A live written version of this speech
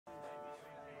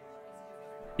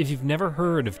If you've never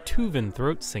heard of Tuvan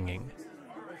throat singing,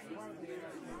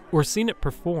 or seen it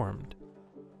performed,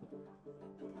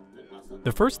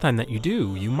 the first time that you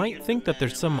do, you might think that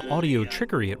there's some audio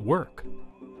trickery at work.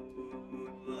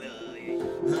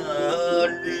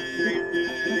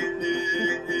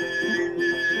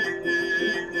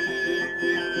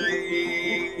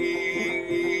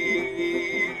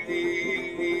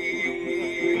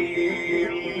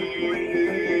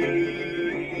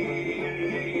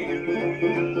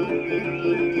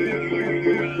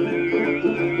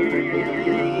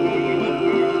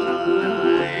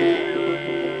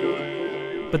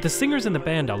 But the singers in the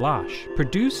band Alash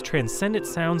produce transcendent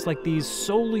sounds like these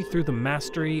solely through the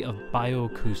mastery of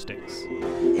bioacoustics.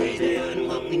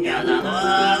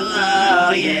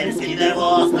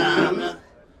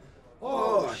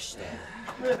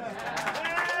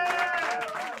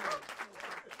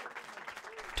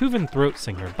 Tuvan throat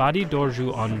singer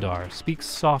Bady-dorzhu Ondar speaks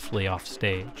softly off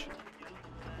stage.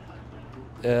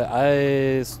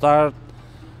 I start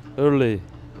early.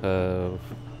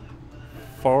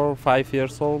 4 or 5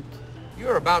 years old.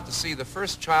 You're about to see the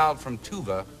first child from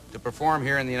Tuva to perform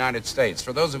here in the United States.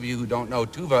 For those of you who don't know,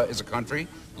 Tuva is a country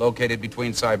located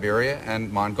between Siberia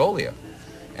and Mongolia.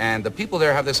 And the people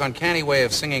there have this uncanny way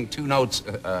of singing two notes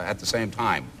at the same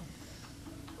time.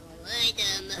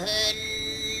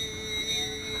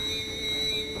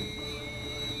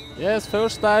 Yes,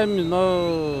 first time,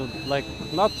 like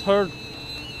not heard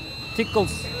tickle.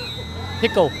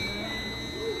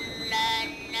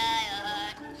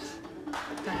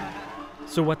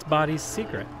 So what's Body's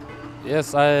secret?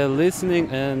 Yes, I listening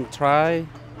and try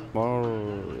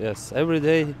more. Yes, every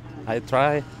day I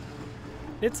try.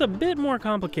 It's a bit more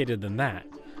complicated than that.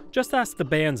 Just ask the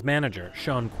band's manager,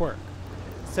 Sean Quirk.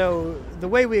 So the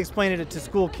way we explain it to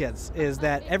school kids is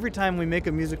that every time we make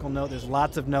a musical note, there's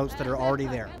lots of notes that are already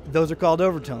there. Those are called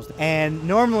overtones. And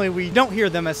normally we don't hear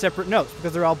them as separate notes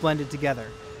because they're all blended together.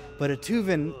 But a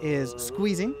Tuvan is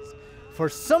squeezing for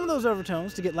some of those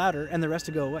overtones to get louder and the rest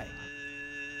to go away.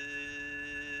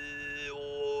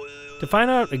 To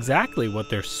find out exactly what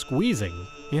they're squeezing,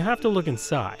 you have to look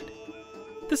inside.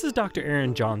 This is Dr.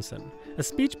 Aaron Johnson, a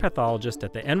speech pathologist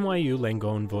at the NYU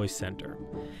Langone Voice Center.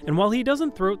 And while he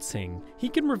doesn't throat sing, he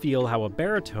can reveal how a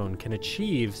baritone can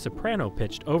achieve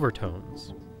soprano-pitched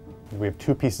overtones. We have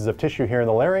two pieces of tissue here in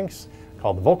the larynx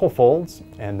called the vocal folds,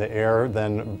 and the air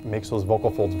then makes those vocal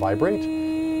folds vibrate.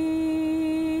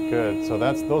 Good, so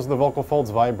those are the vocal folds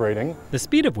vibrating. The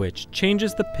speed of which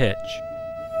changes the pitch.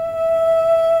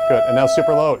 Good, and now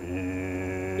super low. Good,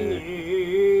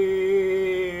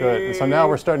 and so now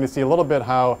we're starting to see a little bit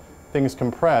how things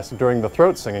compress during the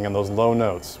throat singing and those low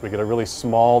notes. We get a really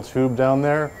small tube down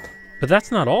there. But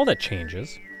that's not all that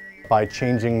changes. By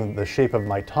changing the shape of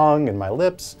my tongue and my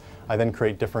lips, I then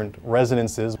create different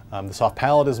resonances. The soft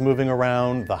palate is moving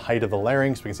around, the height of the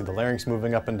larynx, we can see the larynx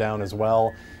moving up and down as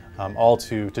well, all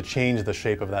to change the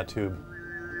shape of that tube.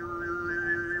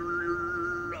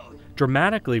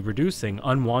 Dramatically reducing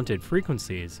unwanted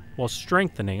frequencies while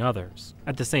strengthening others.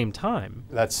 At the same time,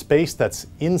 that space that's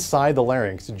inside the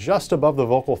larynx, just above the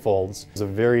vocal folds, is a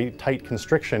very tight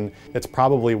constriction. It's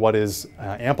probably what is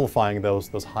amplifying those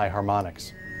high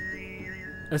harmonics.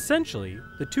 Essentially,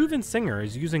 the Tuvan singer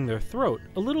is using their throat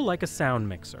a little like a sound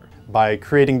mixer. By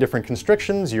creating different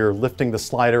constrictions, you're lifting the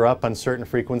slider up on certain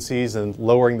frequencies and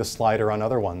lowering the slider on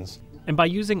other ones. And by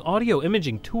using audio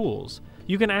imaging tools,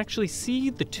 you can actually see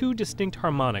the two distinct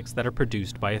harmonics that are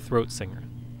produced by a throat singer.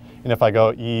 And if I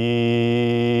go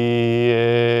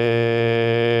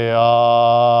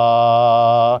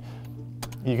ah,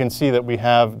 you can see that we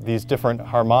have these different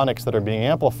harmonics that are being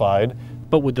amplified.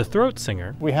 But with the throat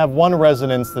singer, we have one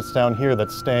resonance that's down here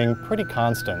that's staying pretty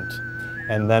constant.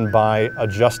 And then by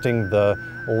adjusting the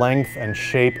length and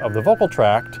shape of the vocal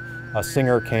tract, a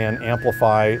singer can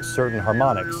amplify certain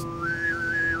harmonics.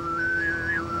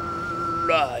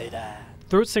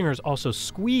 Throat singers also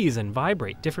squeeze and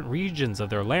vibrate different regions of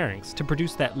their larynx to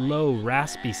produce that low,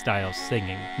 raspy style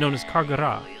singing, known as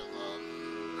kargara.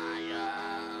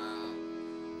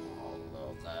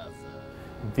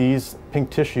 These pink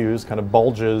tissues, kind of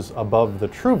bulges above the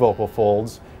true vocal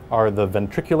folds, are the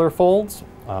ventricular folds,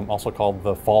 also called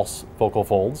the false vocal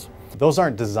folds. Those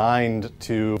aren't designed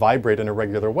to vibrate in a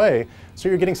regular way, so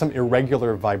you're getting some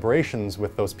irregular vibrations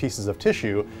with those pieces of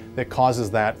tissue that causes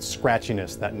that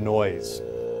scratchiness, that noise.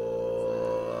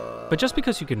 But just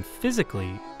because you can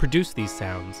physically produce these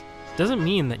sounds doesn't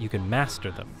mean that you can master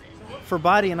them. For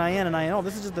Body and IN,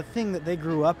 this is just the thing that they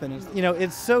grew up in.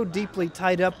 It's so deeply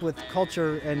tied up with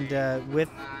culture and with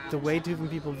the way Tuvan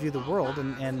people view the world,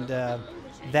 and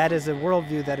that is a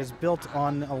worldview that is built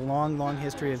on a long, long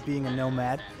history of being a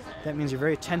nomad That means you're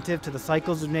very attentive to the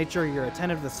cycles of nature, you're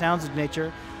attentive to the sounds of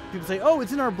nature. People say, oh,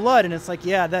 it's in our blood, and it's like,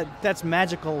 yeah, that's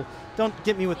magical. Don't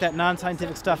get me with that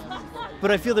non-scientific stuff.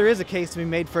 But I feel there is a case to be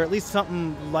made for at least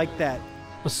something like that.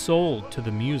 A soul to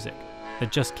the music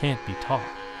that just can't be taught.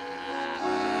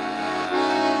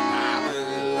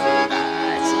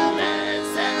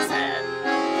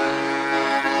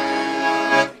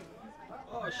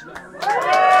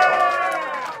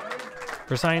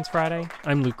 For Science Friday,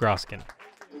 I'm Luke Groskin.